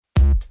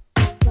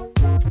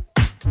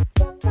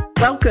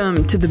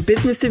Welcome to the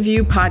Business of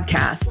You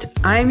podcast.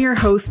 I'm your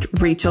host,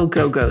 Rachel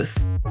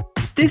Gogos.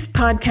 This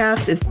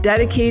podcast is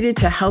dedicated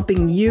to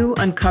helping you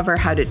uncover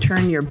how to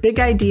turn your big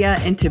idea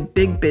into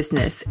big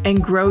business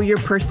and grow your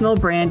personal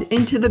brand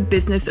into the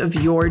business of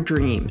your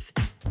dreams.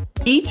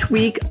 Each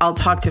week, I'll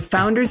talk to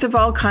founders of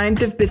all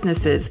kinds of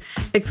businesses,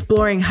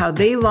 exploring how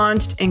they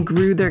launched and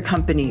grew their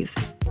companies.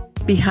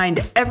 Behind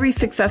every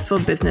successful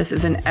business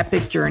is an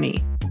epic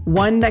journey,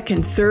 one that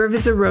can serve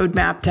as a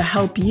roadmap to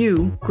help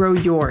you grow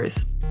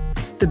yours.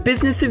 The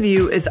Business of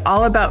You is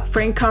all about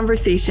frank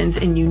conversations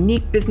and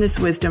unique business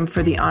wisdom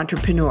for the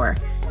entrepreneur.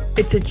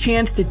 It's a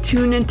chance to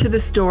tune into the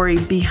story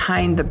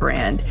behind the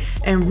brand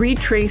and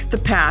retrace the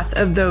path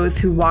of those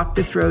who walked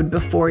this road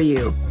before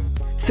you,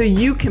 so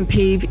you can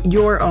pave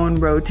your own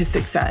road to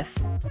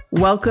success.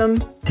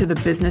 Welcome to the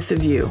Business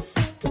of You.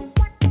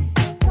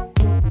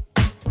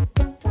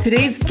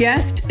 Today's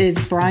guest is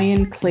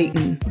Bryan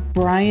Clayton.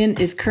 Bryan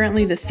is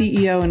currently the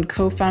CEO and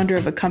co-founder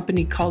of a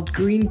company called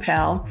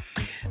GreenPal.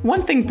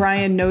 One thing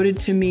Bryan noted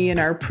to me in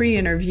our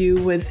pre-interview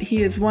was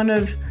he is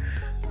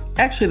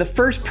actually the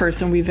first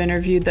person we've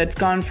interviewed that's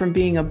gone from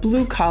being a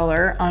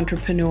blue-collar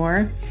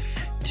entrepreneur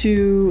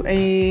to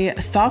a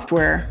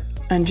software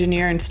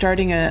engineer and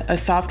starting a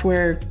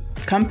software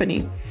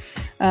company.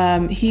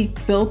 He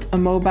built a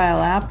mobile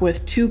app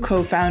with two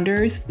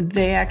co-founders.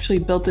 They actually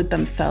built it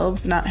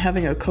themselves, not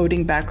having a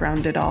coding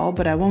background at all,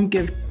 but I won't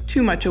give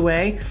too much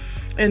away.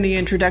 In the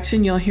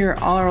introduction, you'll hear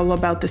all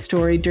about the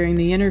story during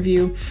the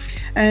interview.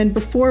 And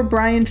before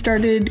Bryan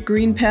started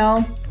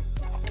GreenPal,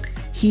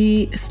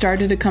 he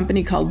started a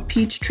company called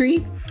Peachtree,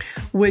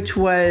 which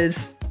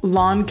was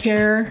lawn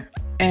care.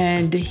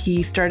 And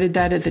he started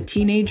that as a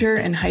teenager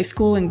in high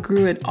school and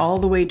grew it all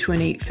the way to an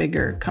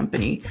 8-figure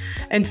company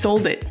and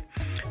sold it.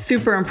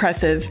 Super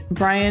impressive.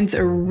 Bryan's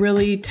a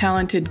really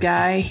talented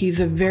guy. He's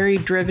a very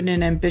driven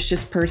and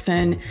ambitious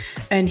person,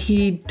 and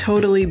he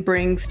totally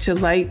brings to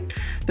light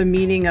the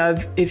meaning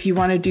of if you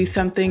want to do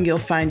something, you'll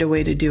find a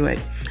way to do it.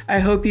 I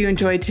hope you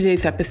enjoyed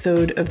today's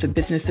episode of The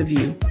Business of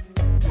You.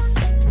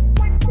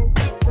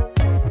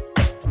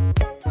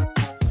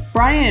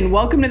 Bryan,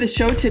 welcome to the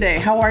show today.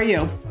 How are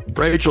you?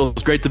 Rachel,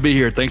 it's great to be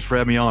here. Thanks for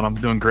having me on. I'm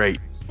doing great.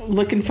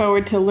 Looking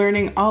forward to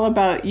learning all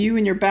about you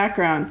and your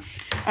background.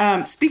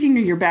 Speaking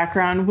of your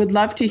background, would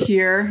love to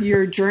hear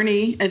your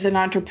journey as an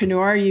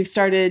entrepreneur. You've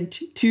started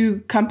two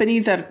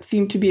companies that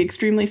seem to be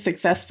extremely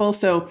successful.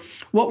 So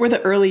what were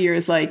the early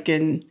years like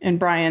in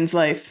Bryan's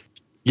life?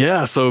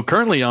 Yeah, so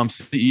currently I'm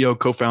CEO,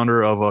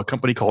 co-founder of a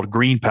company called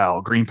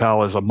GreenPal.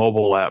 GreenPal is a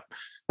mobile app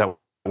that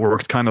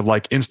works kind of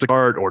like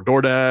Instacart or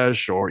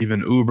DoorDash or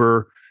even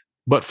Uber,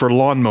 but for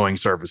lawn mowing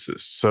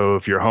services. So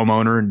if you're a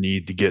homeowner and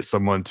need to get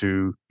someone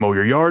to mow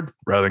your yard,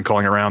 rather than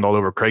calling around all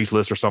over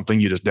Craigslist or something,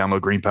 you just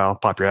download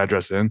GreenPal, pop your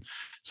address in,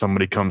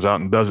 somebody comes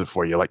out and does it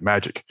for you like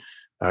magic.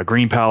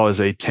 GreenPal is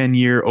a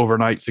 10-year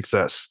overnight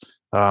success.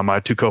 My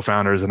two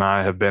co-founders and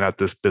I have been at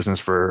this business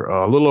for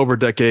a little over a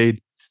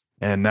decade,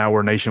 and now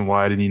we're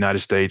nationwide in the United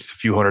States, a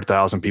few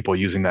 100,000 people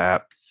using the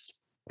app,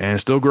 and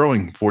it's still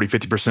growing 40,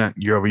 50%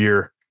 year over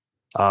year.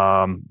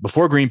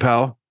 Before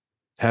GreenPal,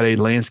 had a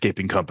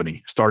landscaping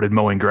company, started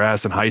mowing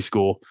grass in high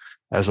school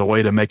as a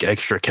way to make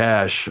extra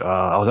cash.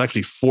 I was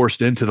actually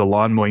forced into the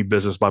lawn mowing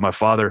business by my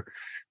father.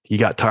 He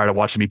got tired of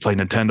watching me play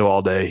Nintendo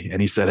all day.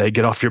 And he said, "Hey,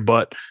 get off your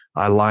butt.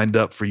 I lined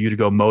up for you to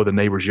go mow the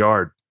neighbor's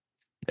yard."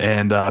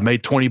 And I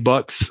made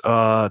 $20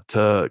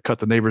 to cut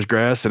the neighbor's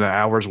grass in an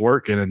hour's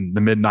work. And in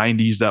the mid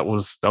 90s, that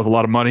was a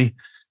lot of money.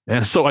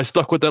 And so I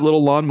stuck with that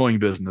little lawn mowing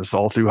business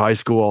all through high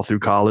school, all through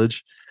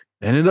college.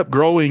 Ended up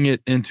growing it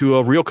into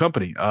a real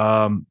company.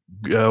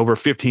 Over a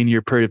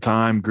 15-year period of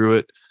time, grew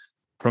it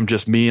from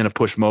just me and a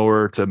push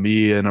mower to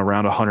me and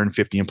around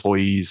 150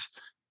 employees,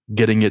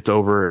 getting it to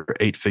over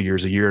 8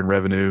 figures a year in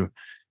revenue.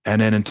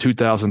 And then in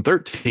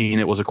 2013,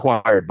 it was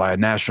acquired by a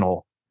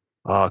national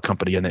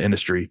company in the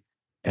industry.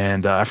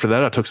 And after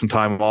that, I took some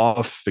time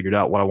off, figured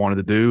out what I wanted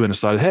to do, and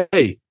decided,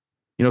 hey,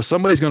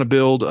 somebody's going to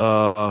build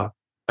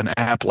an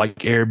app like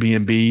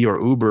Airbnb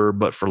or Uber,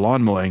 but for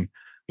lawn mowing.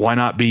 Why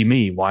not be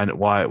me?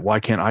 Why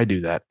can't I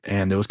do that?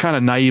 And it was kind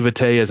of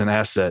naivete as an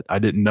asset. I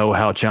didn't know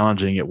how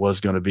challenging it was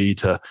going to be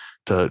to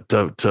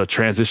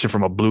transition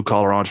from a blue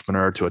collar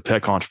entrepreneur to a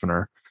tech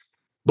entrepreneur.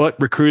 But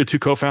recruited two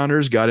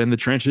co-founders, got in the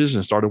trenches,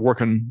 and started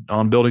working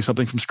on building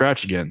something from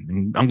scratch again.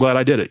 And I'm glad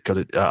I did it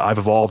because I've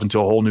evolved into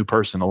a whole new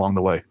person along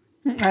the way.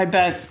 I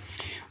bet.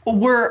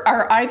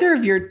 Are either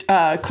of your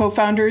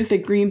co-founders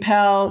at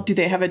GreenPal? Do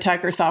they have a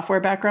tech or software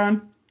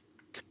background?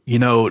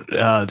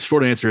 The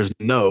short answer is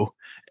no.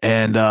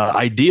 And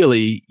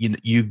ideally,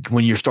 you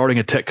when you're starting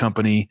a tech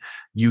company,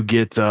 you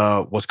get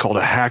what's called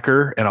a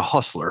hacker and a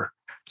hustler.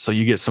 So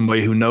you get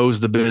somebody who knows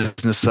the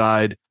business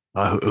side,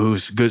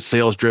 who's good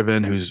sales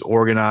driven, who's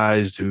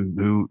organized,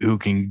 who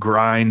can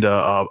grind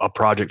a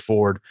project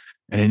forward,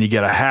 and then you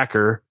get a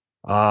hacker,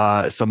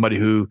 somebody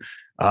who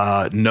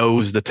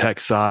knows the tech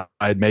side.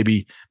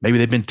 Maybe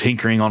they've been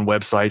tinkering on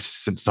websites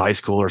since high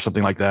school or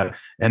something like that,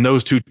 and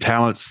those two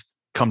talents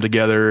come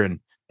together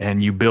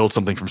and you build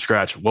something from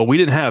scratch. Well, we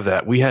didn't have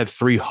that. We had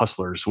three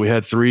hustlers. We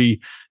had three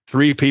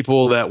three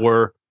people that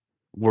were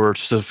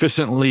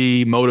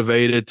sufficiently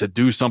motivated to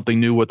do something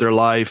new with their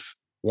life,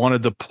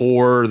 wanted to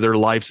pour their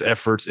life's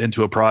efforts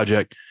into a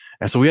project.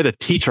 And so we had to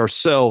teach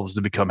ourselves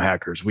to become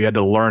hackers. We had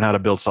to learn how to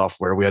build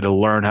software. We had to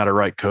learn how to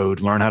write code,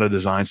 learn how to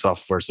design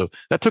software. So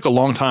that took a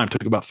long time,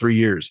 took about 3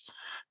 years.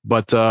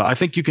 But I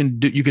think you can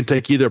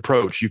take either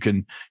approach. You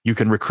can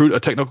recruit a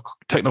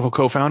technical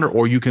co-founder,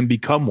 or you can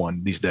become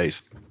one these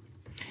days.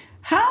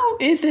 How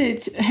is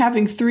it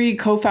having three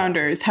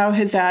co-founders? How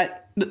has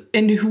that,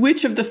 and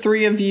which of the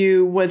three of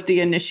you was the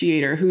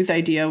initiator? Whose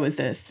idea was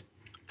this?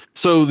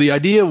 So the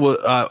idea was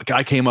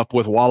I came up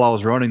with while I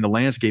was running the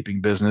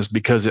landscaping business,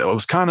 because it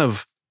was kind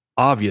of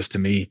obvious to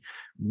me.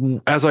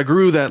 As I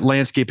grew that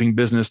landscaping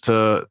business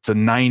to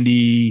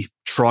 90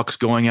 trucks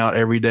going out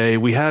every day,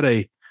 we had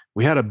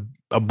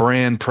a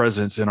brand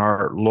presence in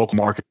our local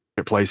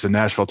marketplace in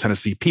Nashville,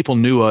 Tennessee. People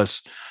knew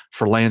us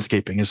for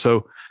landscaping, and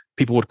so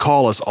people would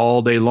call us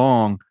all day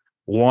long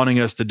wanting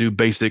us to do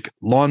basic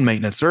lawn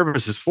maintenance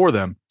services for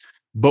them.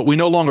 But we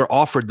no longer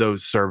offered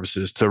those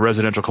services to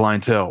residential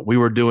clientele. We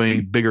were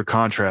doing bigger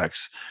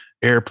contracts,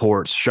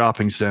 airports,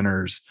 shopping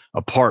centers,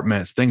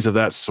 apartments, things of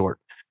that sort.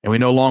 And we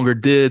no longer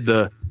did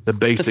the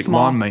basic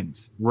lawn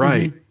maintenance.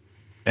 Right. Mm-hmm.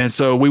 And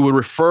so we would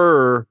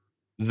refer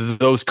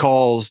those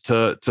calls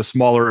to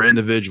smaller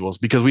individuals,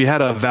 because we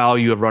had a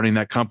value of running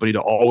that company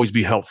to always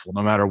be helpful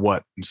no matter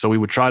what. And so we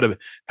would try to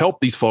help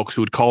these folks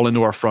who would call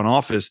into our front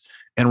office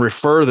and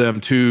refer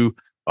them to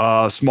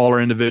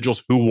smaller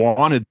individuals who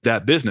wanted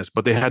that business,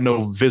 but they had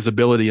no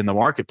visibility in the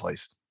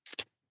marketplace.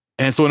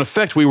 And so in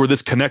effect, we were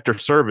this connector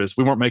service.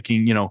 We weren't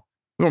making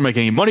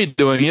any money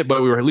doing it,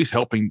 but we were at least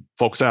helping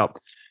folks out.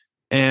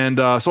 And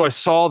so I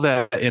saw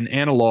that in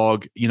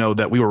analog,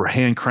 that we were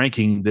hand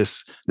cranking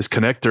this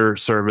connector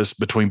service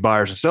between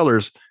buyers and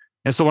sellers.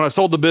 And so when I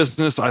sold the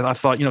business, I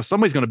thought,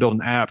 somebody's going to build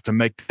an app to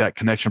make that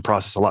connection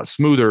process a lot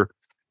smoother.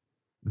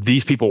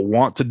 These people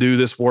want to do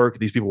this work.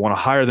 These people want to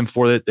hire them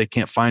for it. They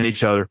can't find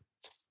each other.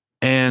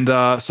 And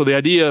so the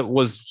idea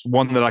was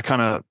one that I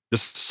kind of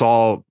just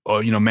saw,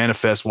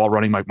 manifest while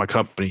running my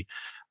company.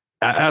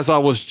 As I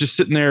was just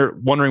sitting there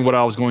wondering what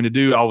I was going to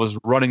do, I was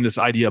running this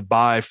idea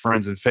by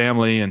friends and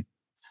family. And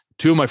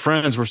two of my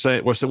friends were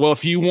saying, well,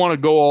 if you want to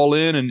go all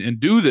in and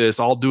do this,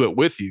 I'll do it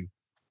with you.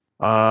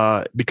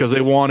 Because they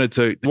wanted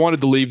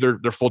to leave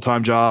their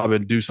full-time job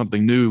and do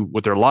something new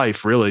with their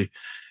life, really.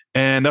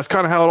 And that's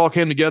kind of how it all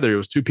came together. It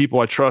was two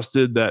people I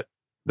trusted that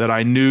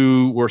I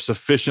knew were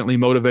sufficiently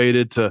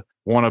motivated to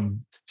want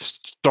to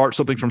start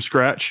something from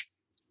scratch.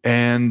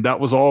 And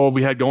that was all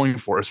we had going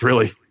for us,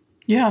 really.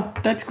 Yeah,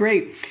 that's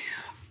great.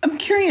 I'm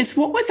curious,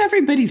 what was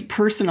everybody's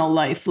personal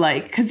life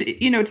like? Because,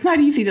 it's not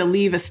easy to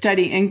leave a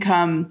steady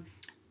income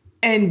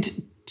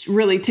and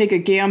really take a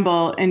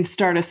gamble and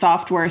start a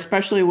software,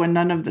 especially when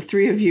none of the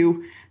three of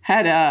you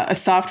had a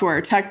software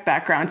or tech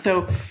background.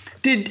 So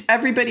did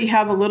everybody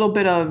have a little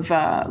bit of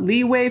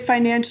leeway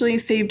financially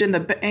saved in the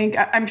bank?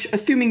 I'm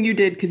assuming you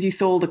did, because you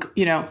sold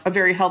a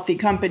very healthy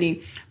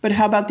company. But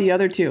how about the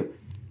other two?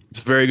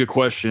 It's a very good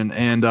question.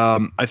 And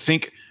I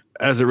think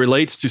as it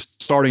relates to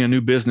starting a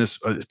new business,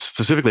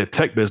 specifically a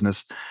tech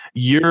business,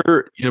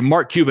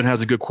 Mark Cuban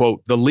has a good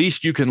quote: "The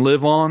least you can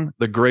live on,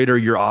 the greater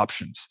your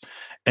options."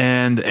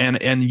 And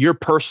your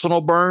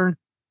personal burn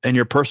and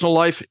your personal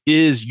life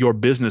is your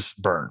business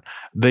burn.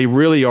 They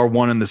really are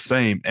one and the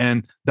same.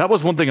 And that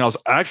was one thing I was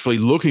actually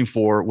looking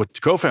for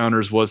with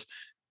co-founders was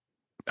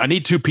I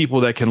need two people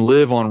that can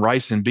live on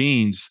rice and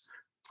beans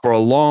for a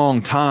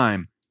long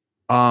time.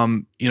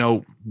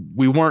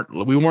 We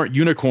weren't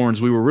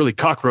unicorns. We were really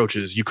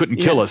cockroaches. You couldn't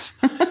kill us.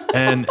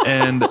 And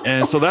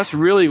so that's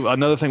really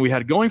another thing we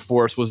had going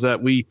for us, was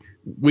that we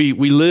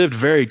lived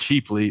very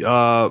cheaply.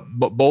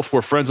 But both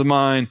were friends of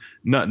mine,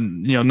 not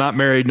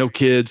married, no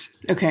kids.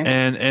 Okay.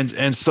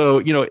 And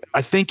so,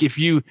 I think if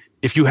you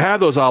have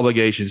those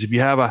obligations, if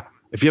you have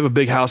a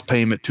big house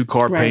payment, 2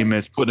 car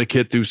payments, putting a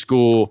kid through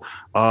school,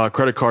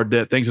 credit card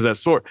debt, things of that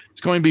sort,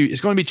 it's going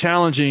to be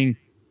challenging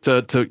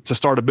to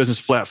start a business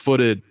flat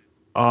footed.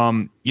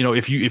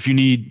 If you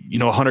need,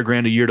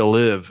 $100,000 a year to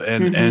live.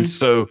 And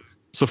so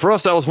for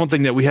us, that was one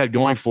thing that we had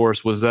going for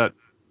us, was that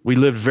we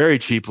lived very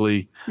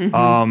cheaply.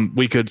 Mm-hmm.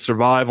 We could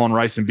survive on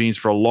rice and beans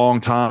for a long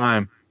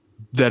time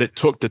that it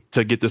took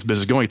to get this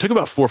business going. It took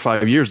about 4 or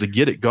 5 years to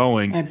get it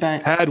going. I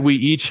bet. Had we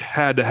each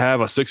had to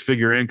have a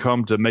 6-figure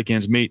income to make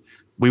ends meet,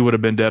 we would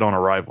have been dead on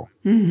arrival.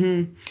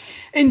 Mm-hmm.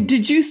 And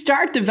did you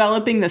start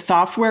developing the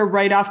software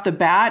right off the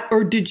bat,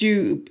 or did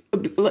you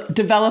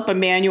develop a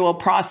manual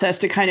process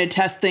to kind of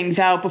test things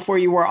out before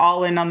you were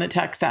all in on the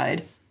tech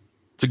side?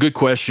 It's a good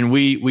question.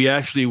 We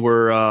actually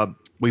were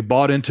we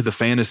bought into the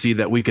fantasy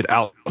that we could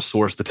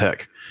outsource the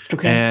tech.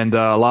 Okay. And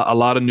a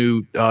lot of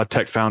new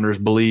tech founders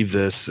believe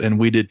this, and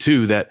we did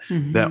too. That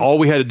all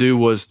we had to do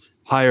was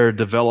hire a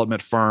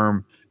development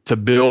firm to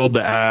build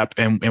the app,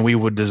 and we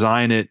would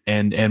design it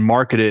and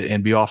market it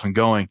and be off and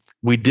going.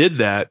 We did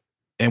that,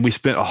 and we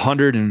spent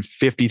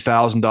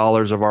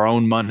 $150,000 of our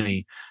own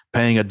money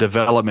paying a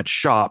development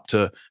shop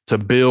to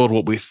build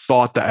what we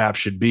thought the app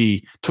should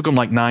be. Took them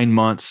like 9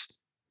 months.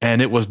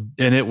 and it was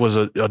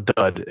a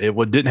dud.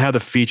 Didn't have the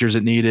features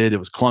it needed. It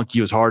was clunky.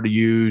 It was hard to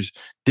use.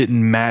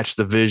 Didn't match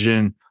the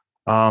vision.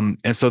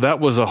 And so that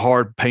was a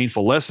hard,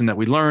 painful lesson that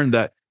we learned,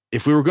 that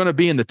if we were going to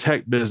be in the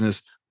tech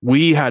business,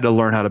 we had to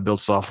learn how to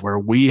build software.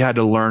 We had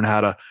to learn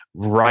how to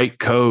write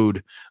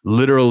code,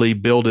 literally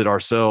build it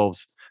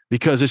ourselves,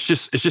 because it's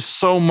just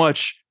so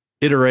much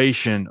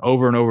iteration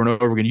over and over and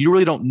over again. You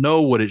really don't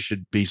know what it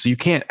should be. So you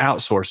can't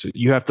outsource it.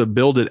 You have to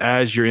build it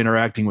as you're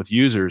interacting with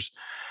users.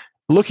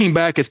 Looking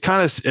back, it's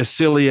kind of as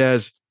silly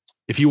as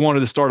if you wanted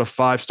to start a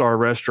 5-star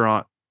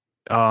restaurant,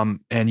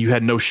 and you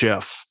had no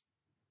chef,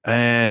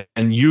 and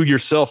you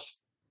yourself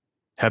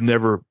have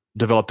never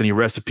developed any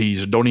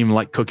recipes or don't even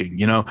like cooking.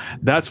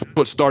 That's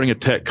what starting a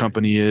tech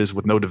company is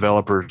with no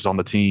developers on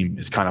the team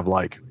is kind of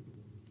like.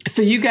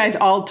 So you guys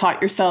all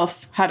taught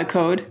yourself how to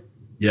code?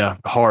 Yeah,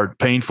 hard,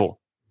 painful.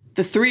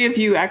 The three of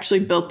you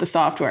actually built the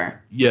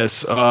software.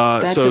 Yes.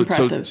 That's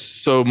impressive.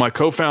 So my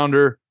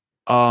co-founder,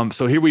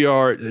 so here we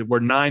are, we're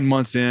 9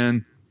 months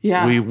in.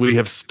 Yeah. We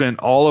have spent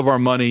all of our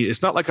money.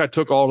 It's not like I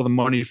took all of the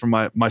money from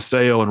my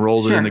sale and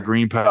rolled it in the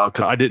GreenPal,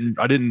 because I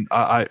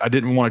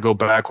didn't want to go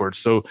backwards.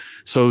 So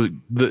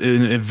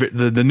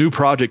the new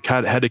project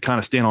had to kind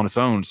of stand on its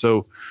own.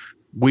 So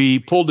we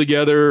pulled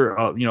together,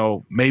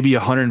 maybe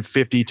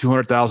 $150,000,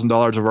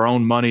 $200,000 of our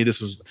own money. This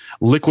was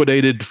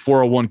liquidated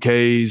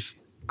 401ks,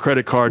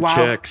 credit card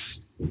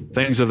checks,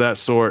 things of that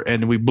sort,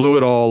 and we blew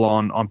it all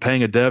on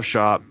paying a dev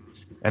shop,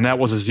 and that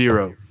was a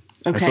zero.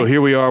 Okay. And so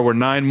here we are. We're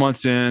 9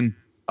 months in.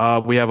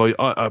 We have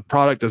a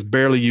product that's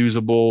barely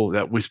usable,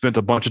 that we spent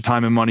a bunch of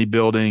time and money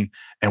building,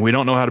 and we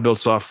don't know how to build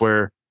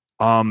software.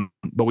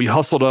 But we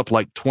hustled up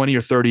like 20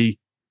 or 30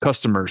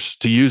 customers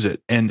to use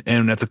it. And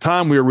at the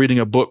time, we were reading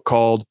a book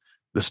called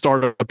The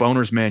Startup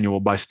Owner's Manual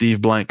by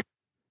Steve Blank,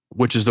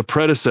 which is the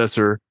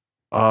predecessor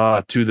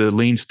to the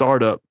Lean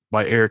Startup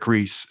by Eric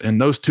Ries.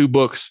 And those two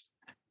books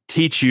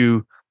teach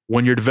you,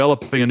 when you're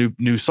developing a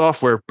new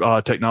software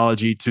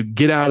technology, to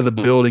get out of the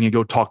building and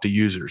go talk to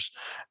users.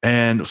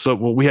 And so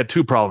we had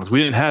two problems. We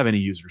didn't have any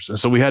users. And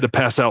so we had to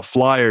pass out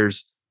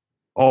flyers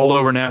all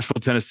over Nashville,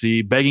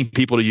 Tennessee, begging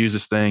people to use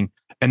this thing.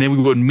 And then we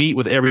would meet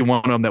with every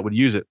one of them that would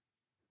use it.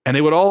 And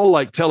they would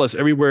all tell us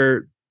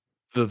everywhere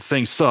the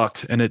thing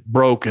sucked and it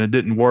broke and it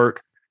didn't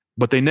work.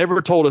 But they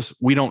never told us,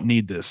 we don't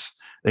need this.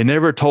 They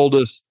never told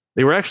us.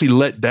 They were actually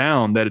let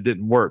down that it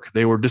didn't work.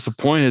 They were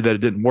disappointed that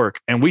it didn't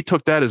work. And we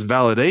took that as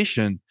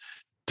validation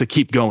to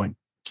keep going.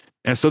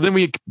 And so then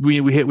we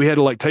had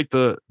to take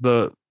the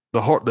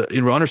hard,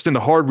 understand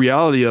the hard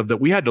reality of that.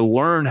 We had to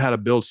learn how to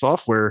build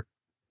software.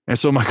 And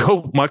so one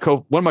of my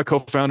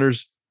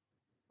co-founders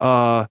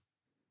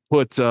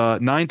put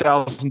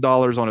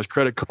 $9,000 on his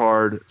credit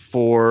card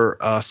for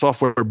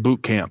software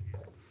boot camp.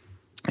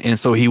 And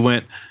so he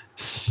went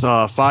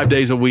 5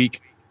 days a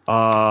week,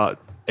 8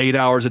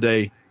 hours a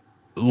day,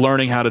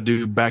 learning how to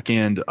do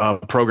back-end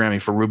programming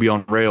for Ruby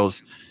on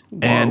Rails. Wow.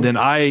 And then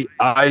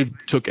I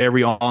took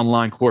every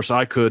online course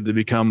I could to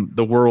become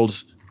the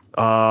world's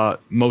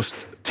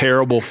most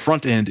terrible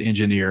front-end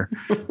engineer.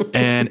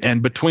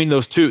 and between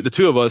the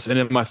two of us, and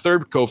then my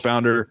third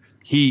co-founder,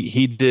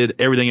 he did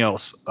everything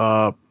else.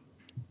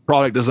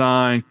 Product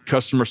design,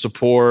 customer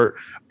support,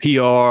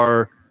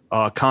 PR,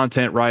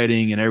 content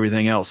writing, and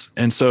everything else.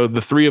 And so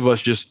the three of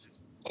us just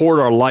poured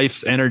our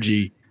life's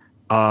energy,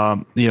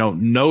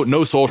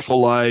 no social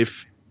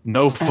life,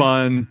 no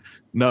fun,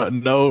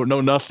 no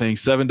nothing,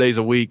 7 days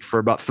a week for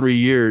about 3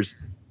 years,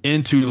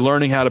 into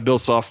learning how to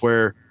build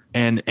software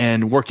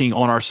and working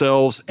on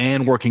ourselves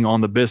and working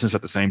on the business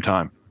at the same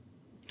time.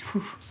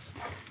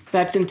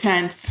 That's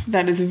intense.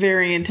 That is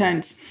very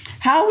intense.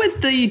 How was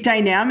the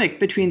dynamic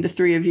between the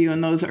three of you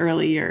in those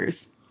early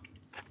years?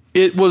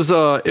 It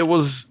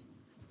was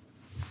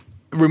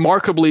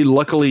remarkably,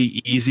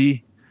 luckily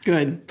easy.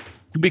 Good.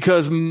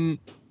 Because, and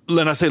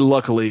I say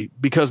luckily,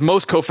 because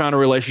most co-founder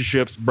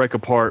relationships break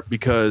apart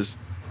because,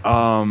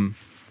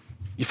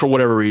 for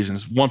whatever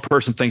reasons, one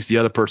person thinks the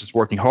other person's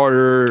working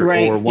harder,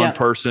 right, or one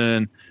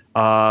person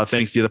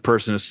thinks the other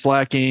person is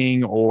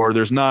slacking, or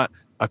there's not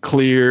a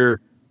clear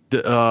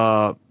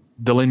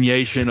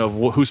delineation of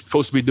who's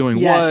supposed to be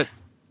doing what.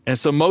 And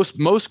so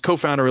most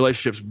co-founder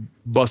relationships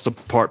bust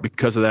apart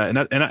because of that.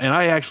 And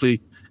I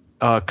actually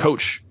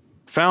coach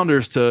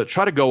founders to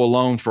try to go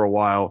alone for a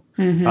while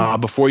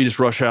before you just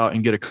rush out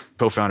and get a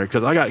co-founder.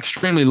 Because I got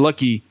extremely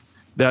lucky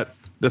that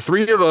the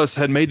three of us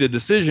had made the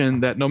decision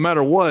that no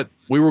matter what,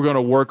 we were going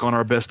to work on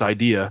our best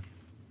idea,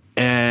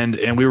 and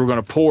we were going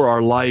to pour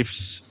our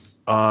life's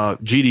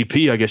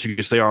GDP, I guess you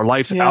could say, our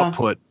life's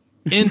output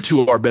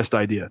into our best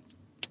idea.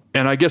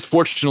 And I guess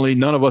fortunately,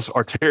 none of us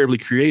are terribly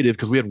creative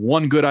because we had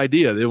one good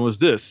idea. It was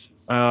this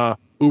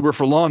Uber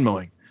for lawn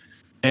mowing.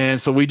 And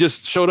so we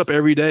just showed up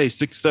every day,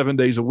 6-7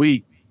 days a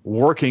week,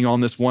 working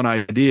on this one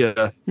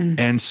idea,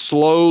 and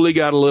slowly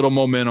got a little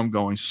momentum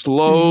going,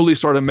 slowly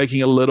started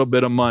making a little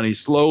bit of money,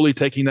 slowly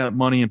taking that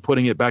money and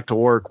putting it back to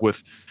work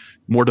with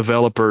more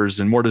developers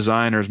and more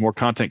designers, more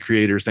content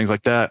creators, things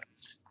like that.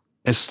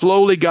 And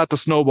slowly got the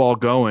snowball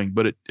going,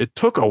 but it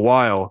took a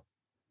while.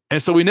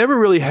 And so we never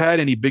really had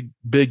any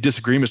big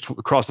disagreements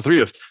across the three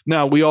of us.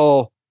 Now we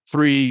all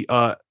three,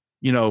 took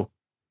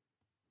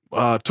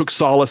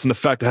solace in the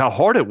fact of how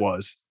hard it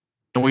was,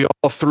 and we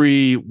all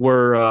three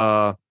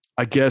were,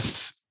 I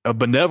guess,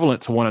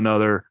 benevolent to one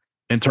another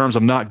in terms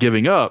of not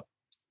giving up.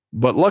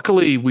 But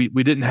luckily, we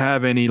didn't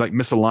have any like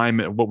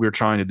misalignment of what we were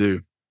trying to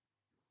do.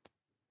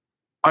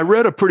 I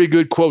read a pretty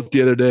good quote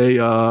the other day.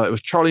 It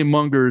was Charlie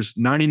Munger's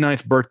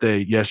 99th birthday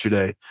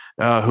yesterday,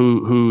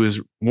 who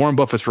is Warren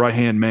Buffett's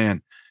right-hand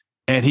man.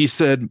 And he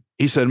said,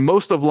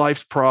 most of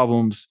life's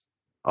problems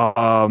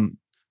are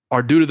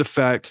due to the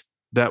fact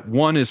that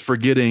one is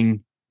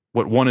forgetting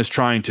what one is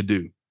trying to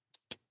do.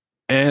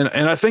 And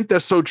I think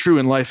that's so true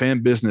in life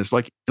and business.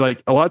 Like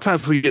a lot of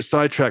times we get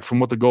sidetracked from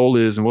what the goal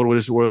is and what it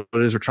is we're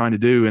trying to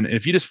do. And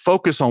if you just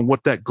focus on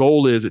what that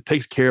goal is, it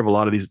takes care of a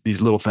lot of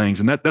these little things.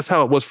 And that's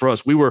how it was for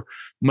us. We were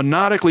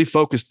maniacally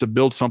focused to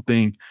build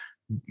something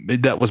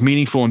that was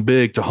meaningful and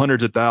big to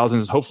hundreds of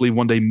thousands, hopefully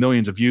one day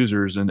millions of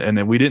users.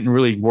 And we didn't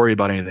really worry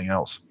about anything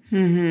else.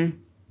 Mm-hmm.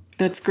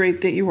 That's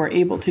great that you were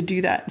able to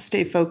do that and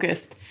stay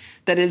focused.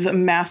 That is a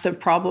massive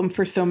problem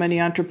for so many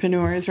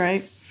entrepreneurs,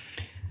 right?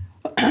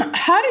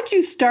 How did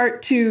you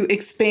start to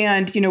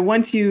expand?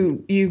 Once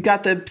you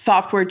got the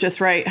software just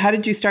right, how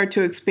did you start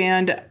to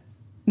expand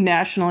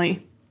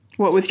nationally?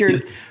 What was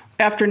your,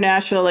 after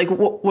Nashville, like,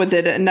 what, was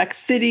it a next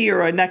city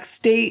or a next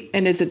state?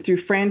 And is it through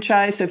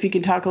franchise? So if you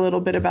could talk a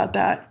little bit about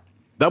that.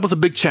 That was a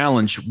big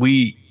challenge.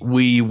 We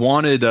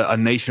wanted a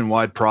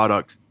nationwide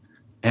product,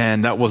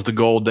 and that was the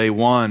goal day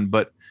one.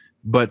 But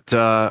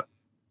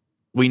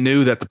we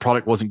knew that the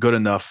product wasn't good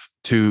enough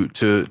to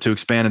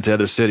expand into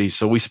other cities.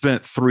 So we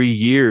spent 3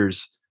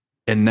 years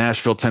in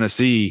Nashville,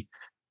 Tennessee,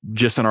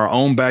 just in our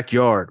own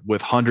backyard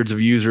with hundreds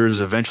of users,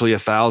 eventually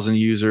 1,000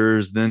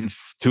 users, then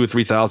 2,000 or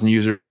 3,000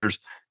 users,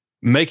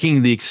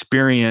 making the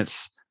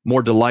experience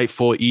more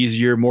delightful,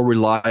 easier, more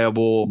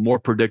reliable, more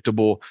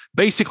predictable,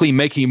 basically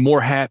making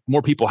more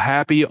people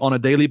happy on a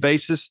daily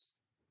basis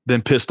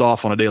than pissed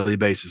off on a daily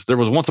basis. There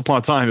was once upon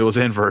a time, it was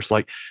inverse.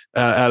 Like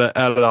out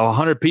of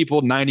 100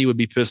 people, 90 would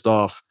be pissed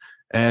off.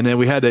 And then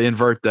we had to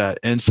invert that.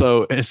 And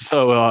so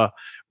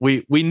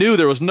we knew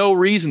there was no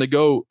reason to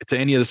go to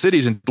any of the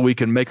cities until we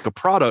can make a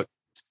product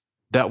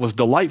that was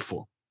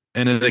delightful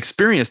and an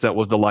experience that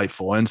was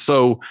delightful. And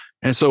so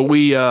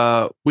we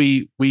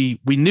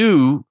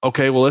knew,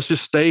 okay, well, let's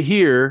just stay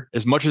here.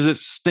 As much as it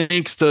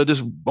stinks to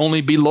just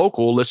only be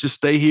local, let's just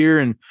stay here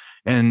and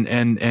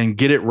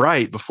get it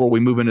right before we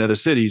move into other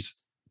cities.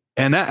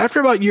 And after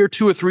about year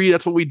 2 or 3,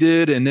 that's what we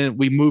did. And then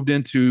we moved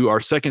into our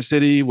second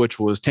city, which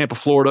was Tampa,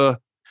 Florida.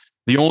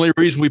 The only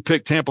reason we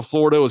picked Tampa,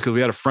 Florida was because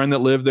we had a friend that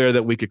lived there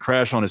that we could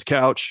crash on his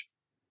couch.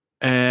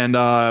 And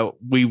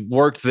we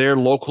worked there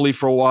locally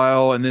for a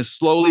while, and then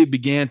slowly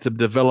began to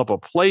develop a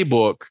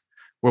playbook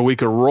where we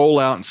could roll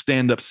out and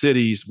stand up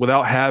cities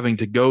without having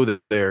to go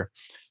there,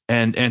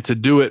 and to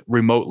do it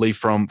remotely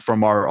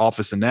from our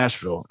office in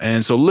Nashville.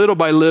 And so little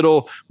by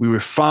little, we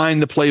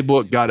refined the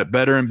playbook, got it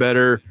better and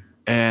better,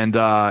 and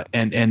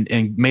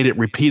made it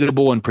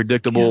repeatable and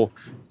predictable.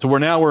 Yeah. So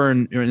we're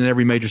in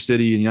every major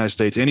city in the United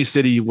States. Any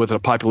city with a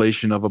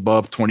population of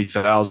above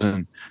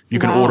 20,000, you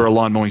can order a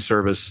lawn mowing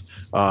service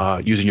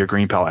using your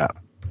GreenPal app.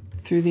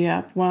 Through the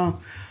app. Wow.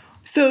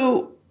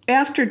 So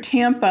after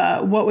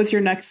Tampa, what was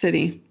your next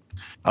city?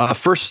 The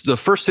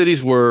first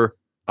cities were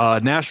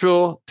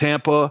Nashville,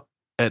 Tampa,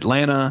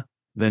 Atlanta,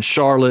 then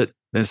Charlotte,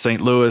 then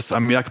St. Louis. I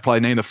mean, I could probably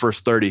name the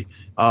first 30.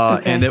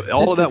 And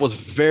all of that was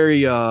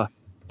very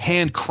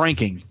hand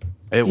cranking.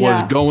 It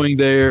was going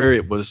there.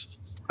 It was,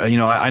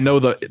 I know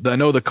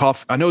the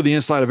coffee. I know the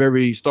inside of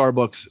every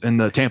Starbucks in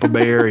the Tampa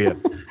Bay area.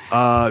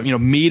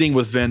 Meeting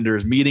with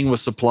vendors, meeting with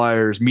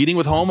suppliers, meeting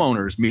with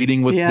homeowners,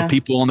 meeting with the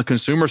people on the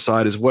consumer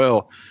side as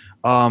well.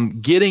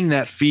 Getting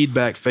that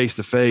feedback face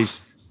to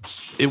face.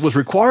 It was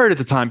required at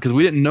the time because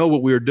we didn't know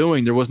what we were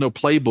doing. There was no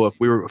playbook.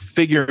 We were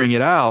figuring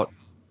it out.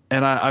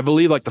 And I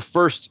believe like the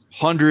first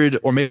 100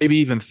 or maybe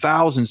even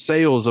 1,000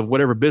 sales of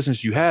whatever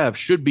business you have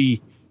should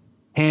be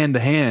hand to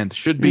hand,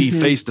 should be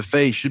face to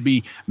face, should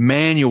be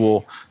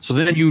manual. So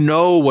then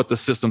what the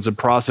systems and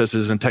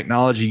processes and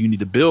technology you need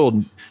to build,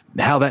 and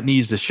how that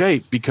needs to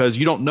shape, because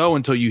you don't know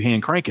until you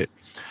hand crank it.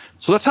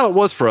 So that's how it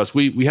was for us.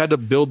 We had to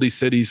build these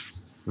cities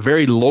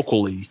very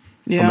locally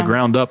from the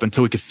ground up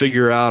until we could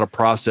figure out a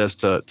process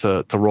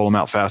to roll them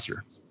out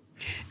faster.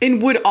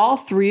 And would all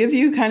three of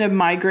you kind of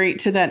migrate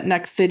to that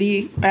next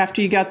city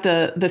after you got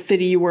the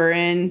city you were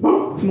in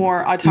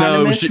more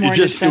autonomous? No,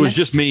 it was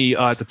just me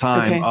at the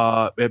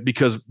time.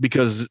 Because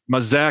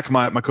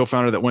my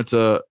co-founder that went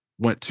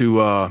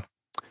to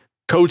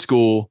code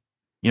school,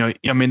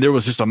 there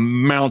was just a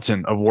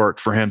mountain of work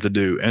for him to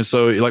do, and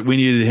so like we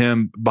needed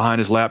him behind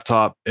his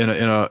laptop in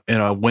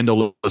a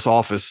windowless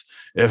office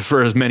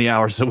for as many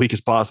hours a week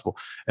as possible.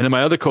 And then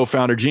my other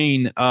co-founder,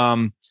 Gene,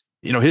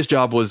 his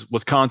job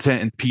was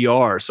content and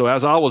PR. So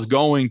as I was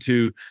going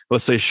to,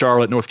 let's say,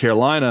 Charlotte, North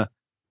Carolina,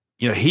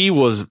 he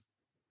was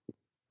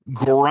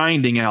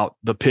grinding out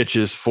the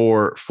pitches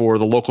for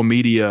the local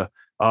media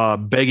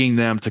begging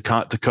them to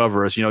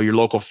cover us. Your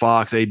local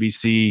Fox,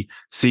 ABC,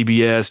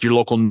 CBS, your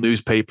local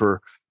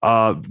newspaper,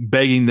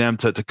 begging them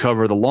to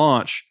cover the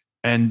launch,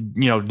 and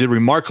did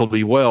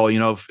remarkably well.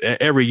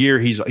 Every year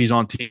he's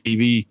on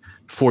TV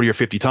 40 or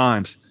 50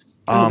 times,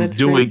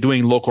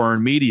 doing local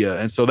earned media,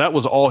 and so that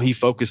was all he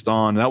focused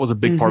on. That was a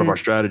big part of our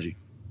strategy.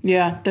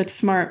 Yeah, that's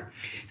smart.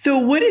 So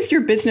what is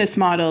your business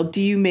model?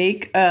 Do you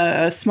make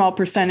a small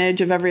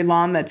percentage of every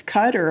lawn that's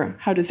cut, or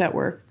how does that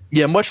work?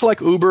 Yeah, much like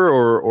Uber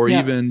or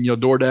even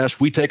DoorDash,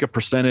 we take a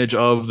percentage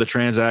of the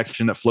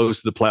transaction that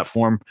flows to the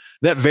platform.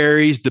 That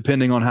varies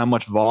depending on how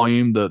much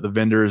volume the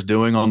vendor is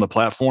doing on the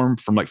platform,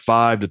 from like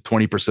 5 to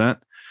 20%.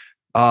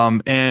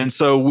 And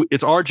so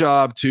it's our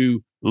job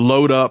to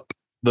load up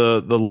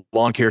the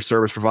lawn care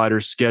service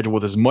provider's schedule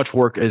with as much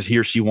work as he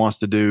or she wants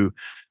to do.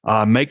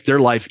 Make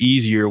their life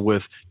easier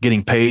with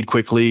getting paid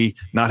quickly,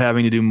 not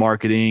having to do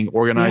marketing,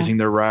 organizing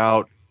their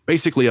route,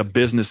 basically a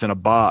business in a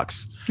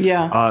box.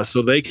 Yeah.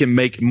 So they can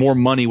make more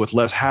money with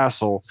less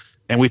hassle,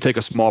 and we take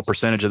a small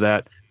percentage of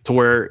that to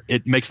where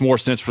it makes more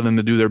sense for them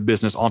to do their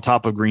business on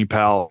top of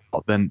GreenPal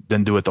than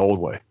do it the old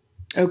way.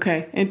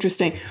 Okay,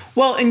 interesting.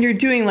 Well, and you're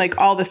doing like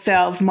all the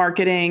sales,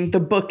 marketing,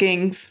 the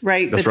bookings,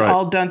 right? That's right.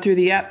 All done through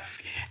the app.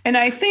 And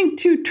I think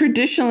too,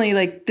 traditionally,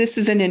 like this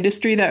is an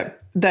industry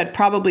that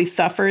probably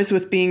suffers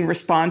with being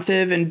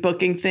responsive and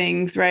booking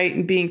things, right?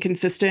 And being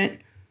consistent.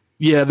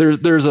 Yeah, there's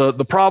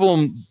the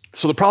problem.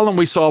 So the problem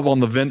we solve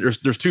on the vendors,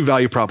 there's two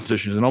value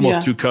propositions and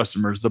almost two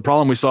customers. The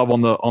problem we solve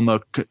on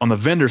the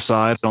vendor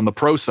side, on the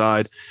pro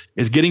side,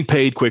 is getting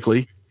paid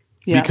quickly,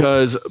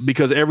 because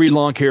every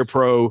lawn care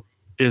pro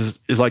is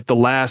like the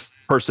last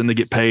person to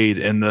get paid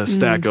in the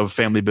stack of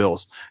family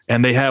bills.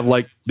 And they have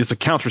like this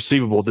accounts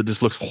receivable that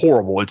just looks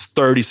horrible. It's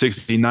 30,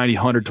 60, 90,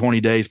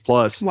 120 days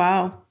plus.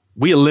 Wow.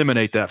 We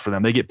eliminate that for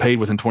them. They get paid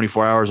within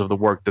 24 hours of the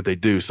work that they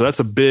do. So that's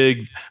a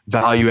big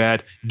value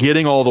add,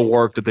 getting all the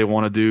work that they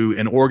want to do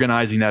and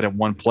organizing that in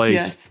one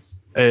place.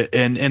 Yes.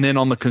 And then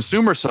on the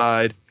consumer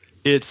side,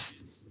 it's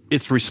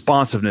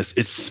responsiveness,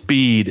 it's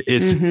speed.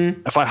 It's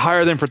if I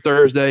hire them for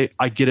Thursday,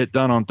 I get it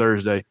done on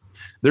Thursday.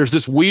 There's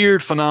this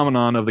weird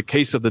phenomenon of the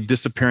case of the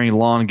disappearing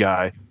lawn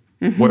guy,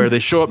 where they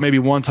show up maybe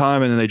one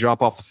time and then they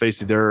drop off the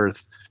face of the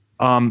earth.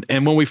 And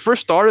when we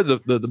first started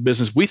the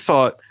business, we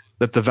thought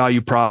that the value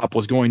prop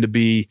was going to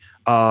be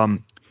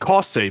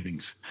cost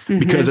savings,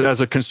 because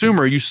as a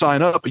consumer, you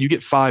sign up and you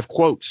get 5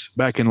 quotes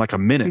back in like a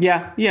minute.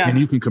 Yeah. And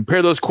you can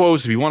compare those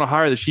quotes. If you want to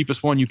hire the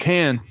cheapest one, you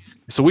can.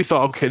 So we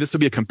thought, okay, this would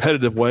be a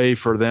competitive way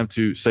for them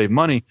to save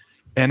money.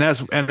 And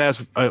as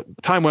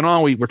time went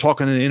on, we were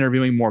talking and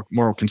interviewing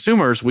more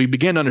consumers. We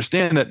began to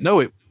understand that no,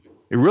 it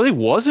really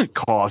wasn't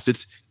cost.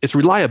 It's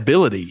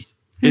reliability.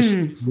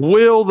 It's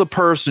will the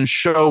person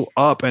show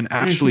up and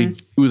actually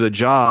do the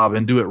job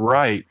and do it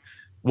right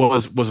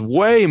was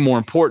way more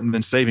important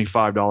than saving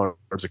 $5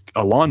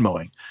 a lawn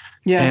mowing.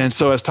 Yeah. And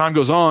so as time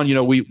goes on,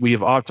 we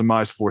have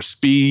optimized for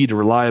speed,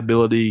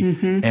 reliability,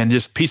 and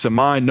just peace of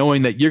mind,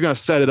 knowing that you're going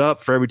to set it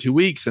up for every 2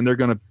 weeks and they're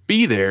going to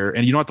be there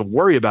and you don't have to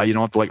worry about it. You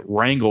don't have to like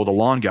wrangle the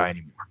lawn guy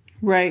anymore.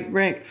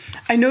 Right.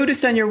 I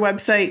noticed on your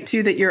website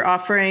too that you're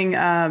offering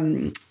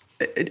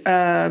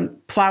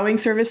plowing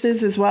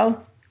services as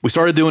well. We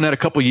started doing that a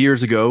couple of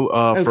years ago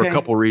for a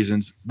couple of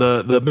reasons.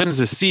 The business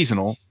is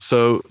seasonal,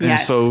 so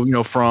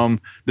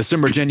from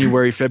December,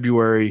 January,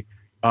 February,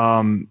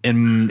 in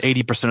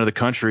 80% of the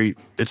country,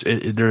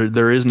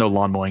 there is no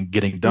lawn mowing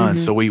getting done.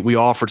 So we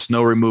offered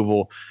snow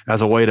removal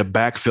as a way to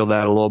backfill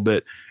that a little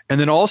bit, and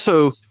then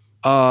also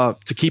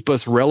to keep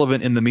us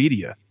relevant in the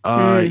media.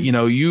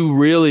 You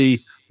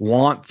really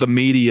want the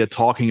media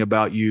talking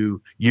about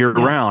you year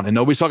round, and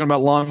nobody's talking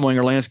about lawn mowing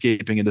or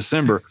landscaping in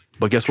December.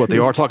 But guess what? They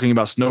are talking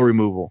about snow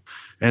removal.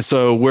 And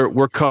so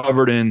we're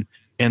covered in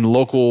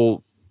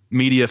local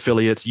media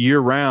affiliates year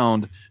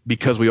round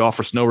because we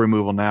offer snow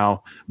removal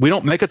now. We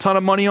don't make a ton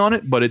of money on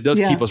it, but it does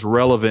keep us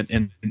relevant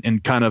in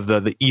kind of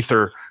the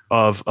ether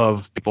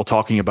of people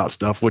talking about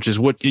stuff, which is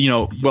what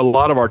a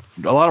lot of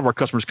our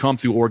customers come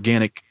through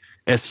organic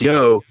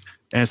SEO.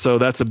 And so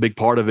that's a big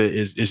part of it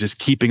is just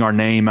keeping our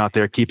name out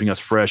there, keeping us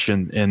fresh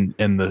in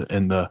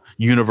the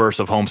universe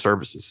of home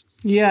services.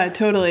 Yeah,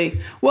 totally.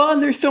 Well,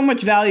 and there's so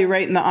much value,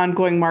 right, in the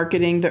ongoing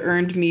marketing, the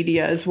earned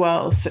media as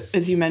well,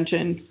 as you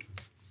mentioned.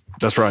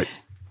 That's right.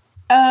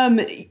 Where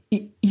did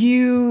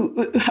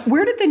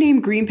the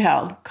name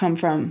GreenPal come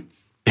from?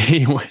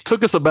 It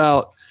took us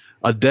about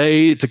a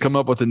day to come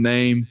up with a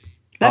name.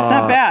 That's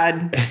not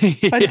bad.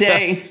 A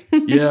day.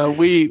 Yeah,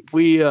 we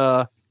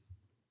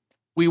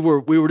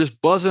were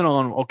just buzzing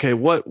on, okay,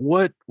 what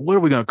are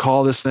we going to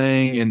call this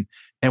thing?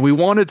 And we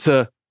wanted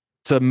to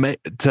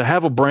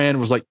have a brand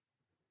was like,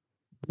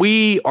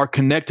 we are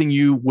connecting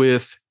you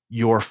with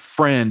your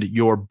friend,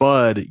 your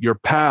bud, your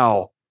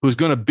pal, who's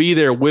going to be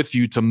there with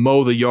you to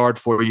mow the yard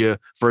for you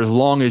for as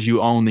long as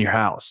you own your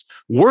house.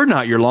 We're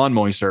not your lawn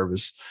mowing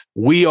service.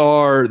 We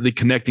are the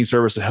connecting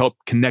service to help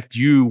connect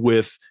you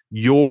with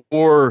your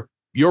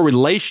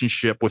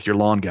relationship with your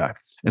lawn guy.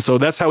 And so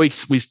that's how we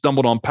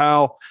stumbled on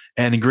Pal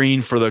and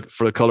green for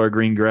the color of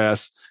green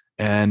grass.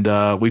 and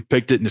we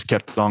picked it and just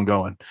kept on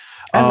going.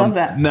 I love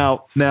that.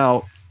 Now,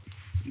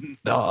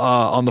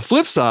 on the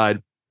flip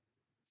side,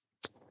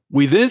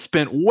 we then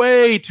spent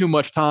way too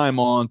much time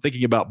on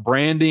thinking about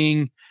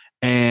branding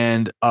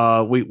and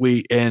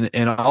we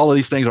all of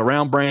these things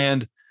around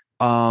brand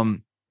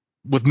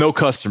with no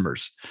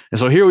customers. And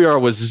so here we are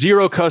with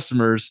 0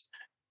 customers,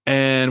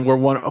 and we're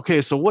wondering,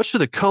 okay, so what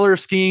should the color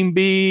scheme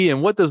be,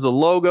 and what does the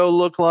logo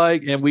look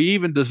like? And we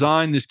even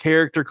designed this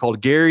character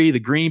called Gary, the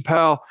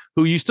GreenPal,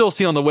 who you still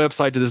see on the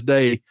website to this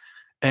day.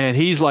 And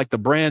he's like the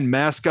brand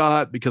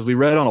mascot, because we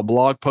read on a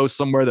blog post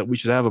somewhere that we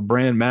should have a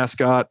brand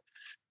mascot.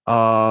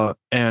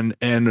 And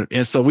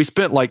so we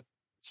spent like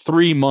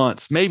 3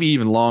 months, maybe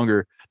even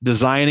longer,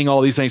 designing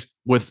all these things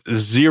with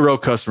 0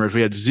 customers.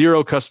 We had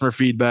 0 customer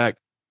feedback,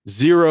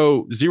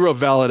 zero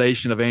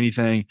validation of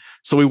anything.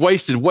 So we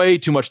wasted way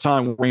too much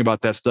time worrying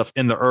about that stuff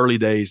in the early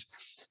days.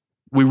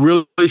 We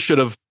really should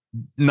have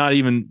not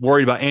even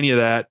worried about any of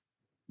that,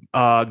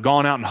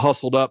 gone out and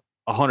hustled up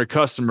 100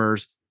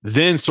 customers,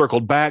 then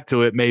circled back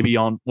to it maybe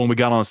on when we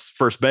got on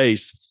first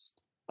base.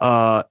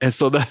 And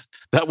so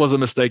that was a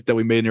mistake that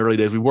we made in the early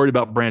days. We worried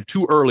about brand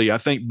too early. I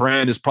think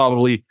brand is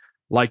probably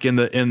like in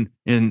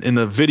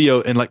the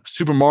video, in like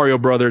Super Mario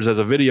Brothers as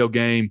a video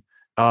game,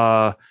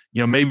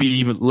 maybe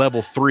even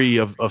level 3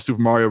 of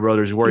Super Mario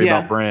Brothers, you worry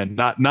about brand,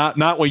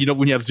 not when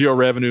you have 0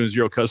 revenue and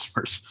 0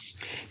 customers.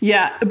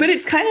 Yeah, but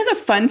it's kind of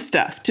the fun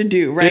stuff to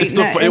do, right?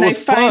 It was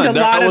fun. A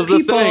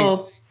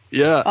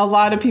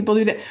lot of people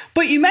do that.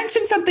 But you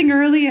mentioned something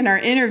early in our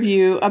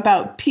interview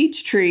about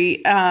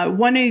Peachtree,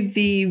 one of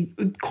the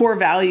core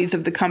values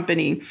of the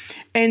company.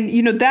 And,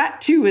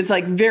 that too is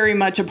like very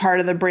much a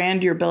part of the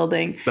brand you're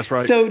building. That's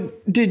right. So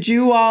did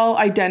you all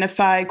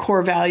identify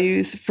core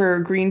values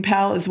for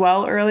GreenPal as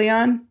well early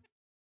on?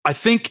 I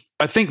think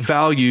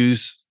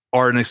values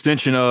are an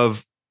extension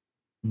of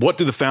what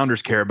do the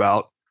founders care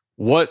about?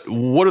 What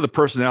are the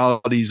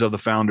personalities of the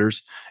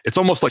founders? It's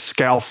almost like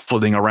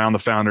scaffolding around the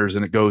founders,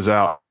 and it goes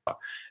out.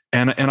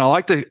 And I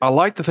like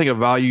to think of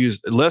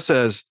values less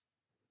as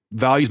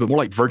values, but more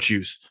like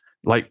virtues.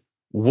 Like,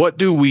 what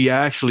do we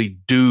actually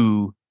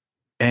do,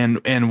 and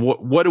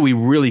what do we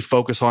really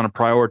focus on and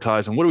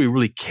prioritize, and what do we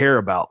really care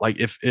about? Like,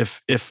 if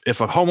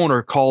a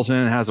homeowner calls in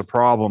and has a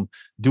problem,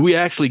 do we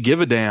actually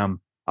give a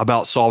damn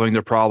about solving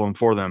their problem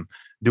for them?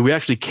 Do we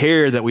actually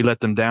care that we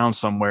let them down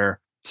somewhere?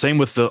 Same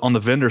with on the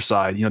vendor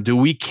side. Do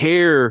we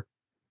care?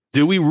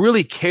 Do we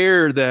really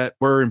care that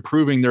we're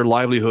improving their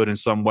livelihood in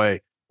some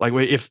way? Like,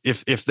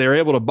 if they're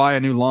able to buy a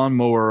new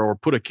lawnmower or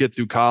put a kid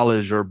through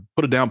college or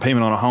put a down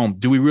payment on a home,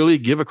 do we really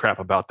give a crap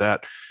about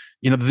that?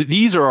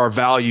 These are our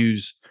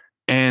values,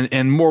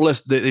 and more or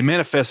less they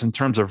manifest in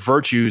terms of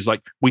virtues.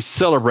 Like, we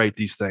celebrate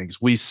these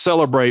things. We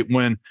celebrate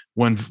when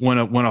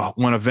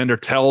a vendor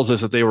tells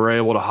us that they were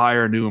able to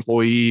hire a new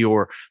employee,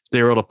 or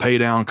they were able to pay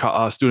down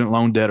student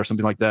loan debt or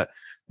something like that.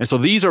 And so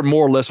these are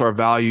more or less our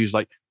values.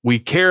 Like, we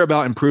care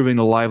about improving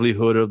the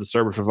livelihood of the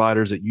service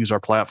providers that use our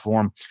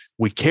platform.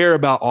 We care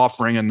about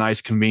offering a nice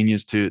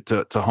convenience to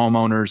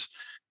homeowners,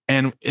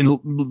 and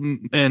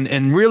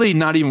really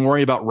not even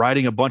worry about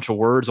writing a bunch of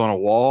words on a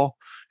wall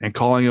and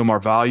calling them our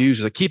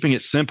values. Like, keeping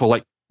it simple,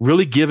 like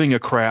really giving a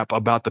crap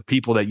about the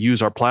people that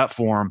use our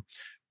platform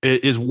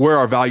is where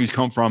our values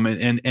come from,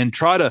 and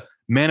try to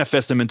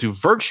manifest them into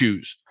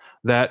virtues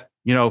that,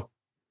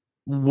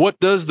 what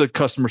does the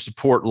customer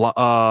support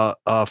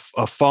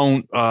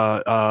phone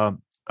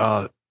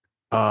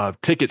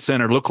ticket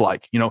center look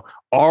like?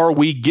 Are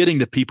we getting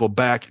the people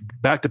back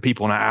to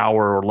people in an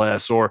hour or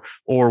less, or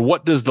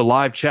what does the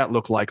live chat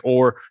look like?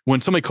 Or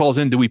when somebody calls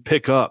in, do we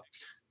pick up?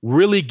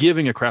 Really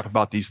giving a crap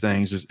about these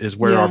things is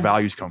where our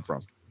values come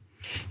from.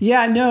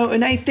 Yeah, no,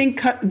 and I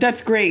think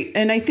that's great.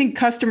 And I think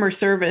customer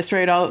service,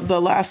 right, all the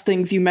last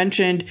things you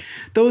mentioned,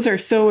 those are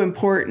so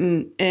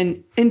important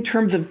in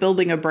terms of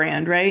building a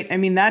brand, right? I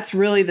mean, that's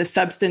really the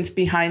substance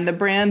behind the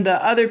brand.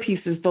 The other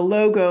pieces, the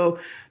logo,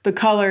 the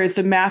colors,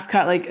 the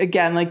mascot,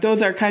 like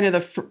those are kind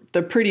of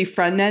the pretty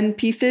front end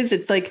pieces.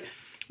 It's like,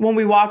 when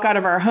we walk out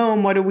of our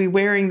home, what are we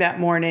wearing that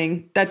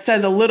morning? That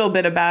says a little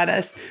bit about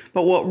us,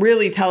 but what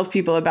really tells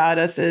people about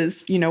us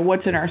is,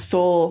 what's in our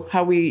soul,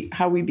 how we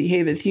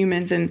behave as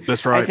humans. And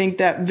that's right. I think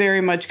that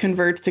very much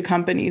converts to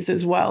companies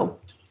as well.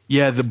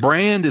 Yeah, the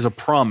brand is a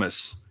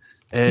promise.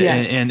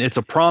 And it's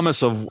a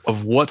promise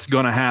of what's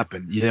going to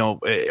happen.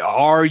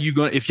 Are you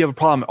going? If you have a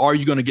problem, are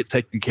you going to get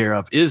taken care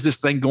of? Is this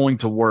thing going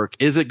to work?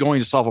 Is it going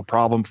to solve a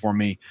problem for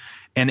me?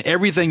 And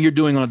everything you're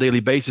doing on a daily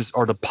basis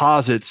are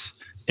deposits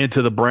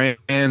into the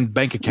brand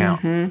bank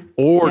account,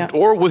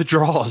 or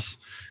withdrawals.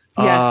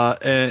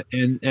 Yes.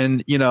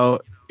 And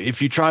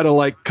if you try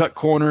to cut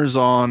corners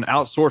on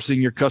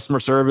outsourcing your customer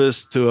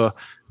service to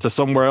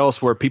somewhere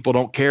else where people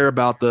don't care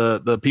about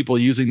the people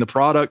using the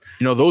product,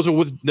 those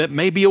are that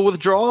may be a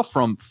withdrawal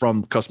from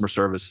customer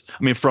service.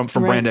 I mean, from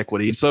brand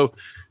equity.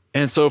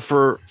 And so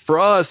for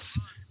us,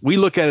 we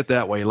look at it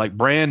that way. Like,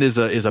 brand is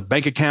a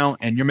bank account,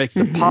 and you're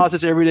making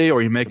deposits every day,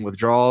 or you're making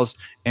withdrawals.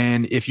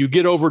 And if you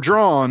get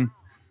overdrawn,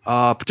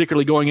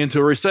 particularly going into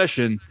a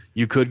recession,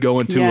 you could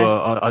go into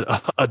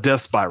a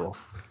death spiral.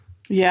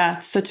 Yeah,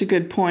 such a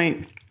good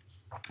point.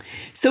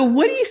 So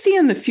what do you see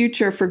in the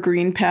future for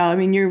GreenPal? I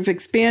mean, you've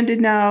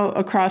expanded now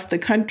across the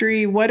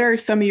country. What are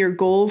some of your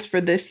goals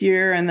for this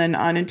year and then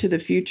on into the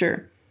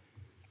future?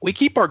 We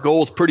keep our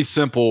goals pretty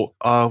simple.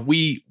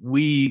 We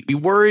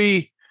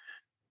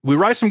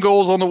write some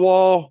goals on the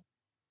wall,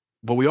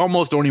 but we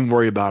almost don't even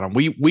worry about them.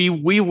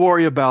 We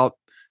worry about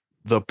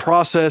the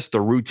process,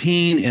 the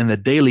routine, and the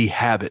daily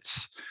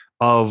habits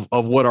of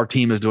what our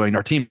team is doing.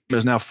 Our team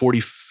is now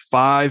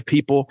 45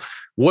 people.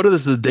 What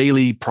is the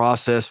daily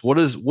process? What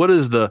is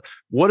the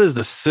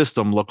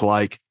system look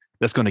like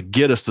that's going to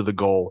get us to the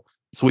goal?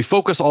 So we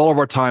focus all of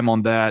our time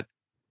on that.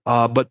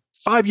 But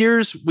 5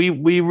 years,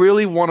 we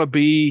really want to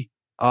be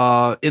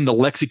in the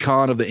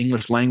lexicon of the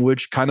English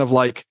language, kind of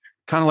like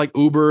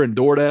Uber and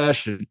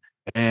DoorDash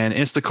and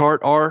Instacart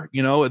are.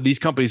 These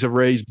companies have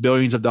raised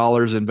billions of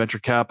dollars in venture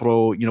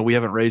capital. We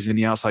haven't raised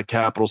any outside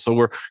capital, so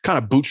we're kind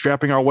of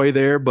bootstrapping our way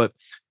there. But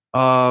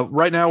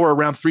right now we're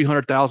around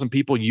 300,000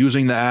 people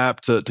using the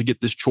app to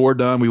get this chore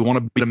done. We want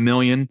to beat 1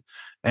 million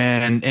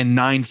and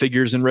 9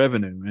 figures in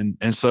revenue.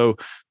 And so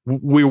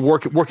we're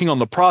working on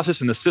the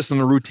process and the system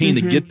and routine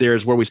to get there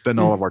is where we spend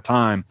all of our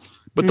time.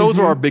 But those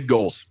are our big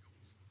goals.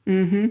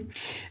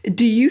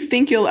 Do you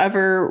think you'll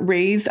ever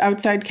raise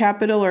outside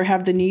capital or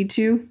have the need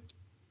to?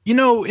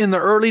 In the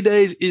early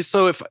days it's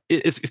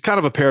kind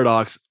of a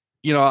paradox.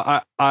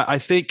 I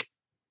think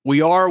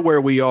we are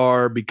where we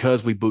are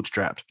because we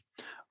bootstrapped.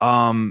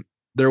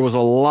 There was a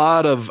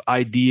lot of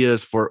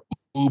ideas for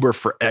Uber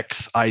for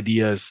X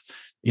ideas,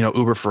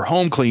 Uber for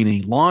home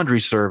cleaning,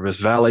 laundry service,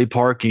 valet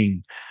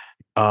parking,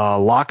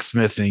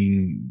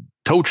 locksmithing,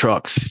 tow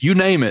trucks, you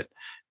name it.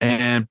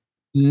 And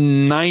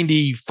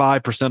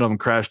 95% of them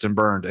crashed and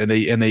burned, and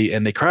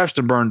they crashed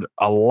and burned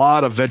a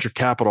lot of venture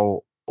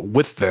capital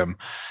with them.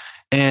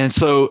 And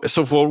so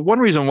for one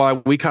reason why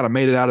we kind of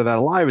made it out of that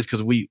alive is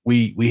because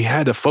we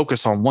had to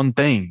focus on one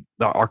thing,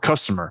 our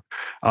customer,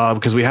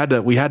 because we had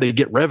to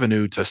get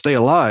revenue to stay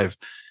alive.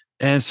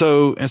 And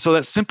so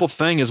that simple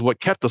thing is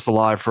what kept us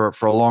alive for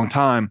a long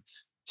time.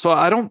 So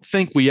I don't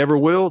think we ever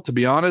will, to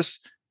be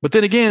honest. But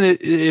then again,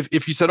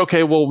 if you said,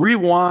 okay, well,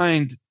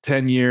 rewind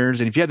 10 years,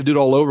 and if you had to do it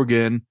all over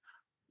again,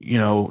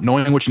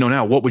 knowing what you know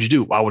now, what would you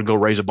do? I would go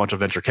raise a bunch of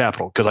venture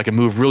capital because I can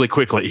move really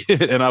quickly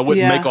and I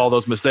wouldn't make all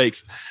those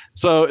mistakes.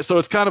 So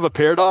it's kind of a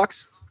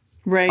paradox.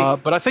 Right.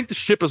 But I think the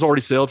ship has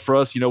already sailed for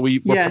us.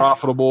 We're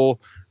profitable.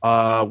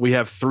 We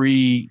have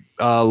 3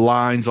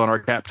 lines on our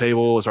cap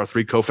table as our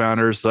 3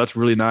 co-founders. So that's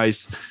really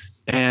nice.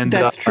 And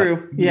that's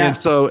true. Yeah. And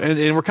so,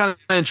 and we're kind of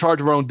in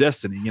charge of our own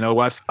destiny.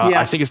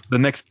 I think it's the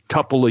next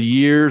couple of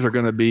years are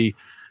going to be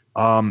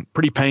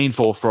pretty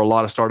painful for a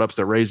lot of startups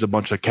that raise a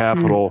bunch of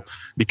capital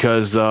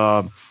because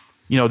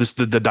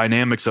the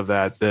dynamics of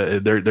that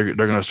they're going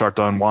to start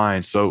to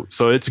unwind. So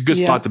it's a good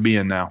spot to be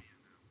in now.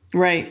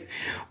 Right.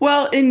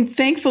 Well, and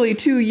thankfully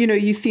too,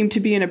 you seem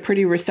to be in a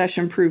pretty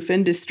recession-proof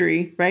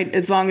industry, right?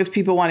 As long as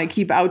people want to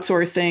keep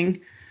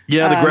outsourcing.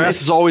 Yeah, the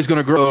grass is always going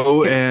to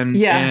grow, and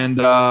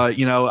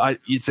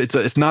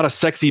it's not a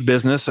sexy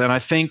business, and I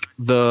think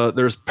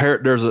there's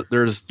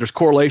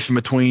correlation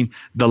between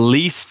the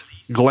least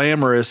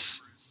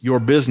glamorous your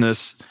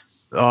business,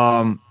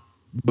 the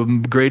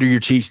greater your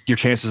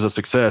chances of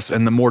success,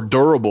 and the more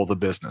durable the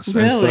business.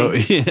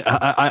 Really? And so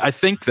I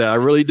think that I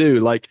really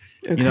do.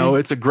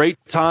 It's a great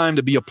time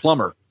to be a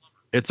plumber.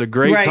 It's a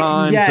great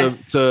time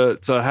to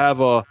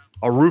have a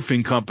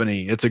roofing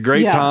company. It's a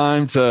great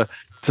time to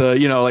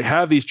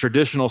have these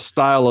traditional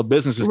style of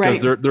businesses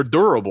because they're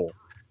durable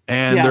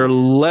and they're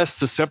less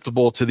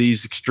susceptible to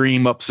these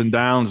extreme ups and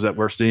downs that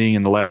we're seeing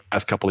in the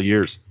last couple of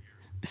years.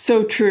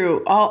 So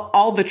true.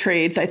 All the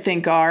trades, I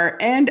think, are.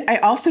 And I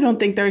also don't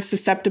think they're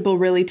susceptible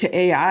really to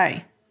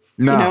AI.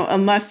 No.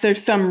 Unless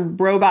there's some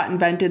robot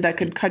invented that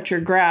could cut your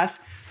grass,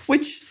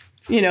 which,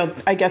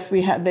 I guess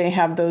they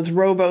have those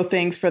robo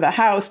things for the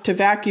house to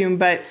vacuum.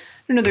 But,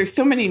 there's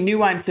so many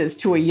nuances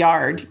to a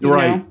yard. You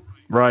know?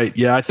 Right.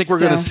 Yeah. I think we're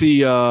going to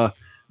see the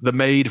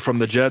maid from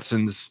the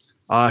Jetsons.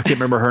 I can't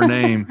remember her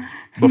name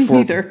before.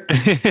 Neither.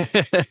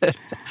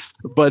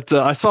 But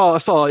I saw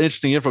an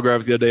interesting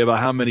infographic the other day about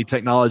how many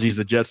technologies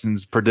the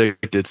Jetsons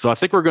predicted. So I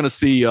think we're going to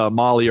see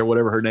Molly or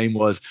whatever her name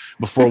was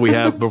before we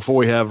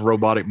have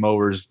robotic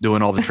mowers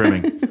doing all the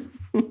trimming.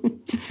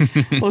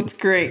 Well, it's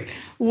great.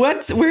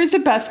 Where's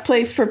the best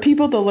place for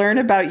people to learn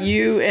about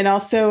you, and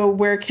also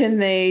where can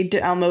they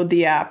download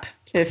the app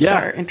if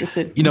they're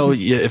interested?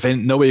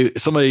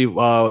 If somebody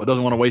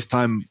doesn't want to waste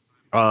time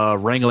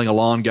wrangling a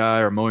lawn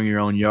guy or mowing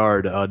your own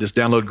yard, just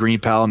download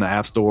GreenPal in the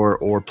App Store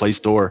or Play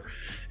Store.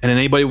 And then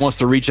anybody wants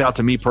to reach out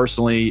to me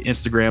personally,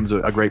 Instagram's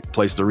a great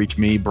place to reach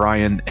me,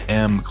 Bryan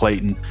M.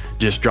 Clayton.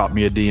 Just drop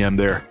me a DM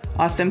there.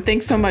 Awesome.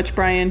 Thanks so much,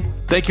 Bryan.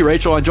 Thank you,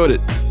 Rachel. I enjoyed it.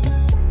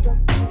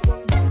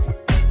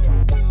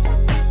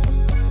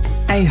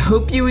 I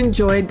hope you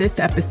enjoyed this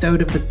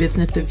episode of The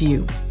Business of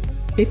You.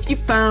 If you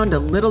found a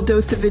little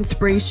dose of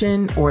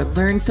inspiration or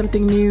learned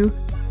something new,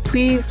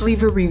 please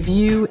leave a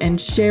review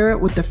and share it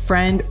with a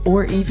friend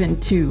or even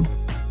 2.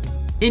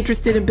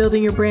 Interested in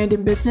building your brand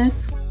and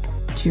business?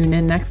 tune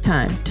in next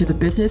time to the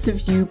Business of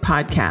You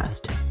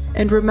podcast.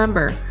 And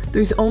remember,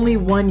 there's only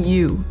one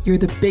you. You're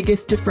the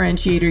biggest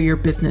differentiator your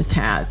business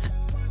has.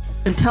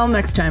 Until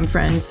next time,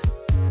 friends.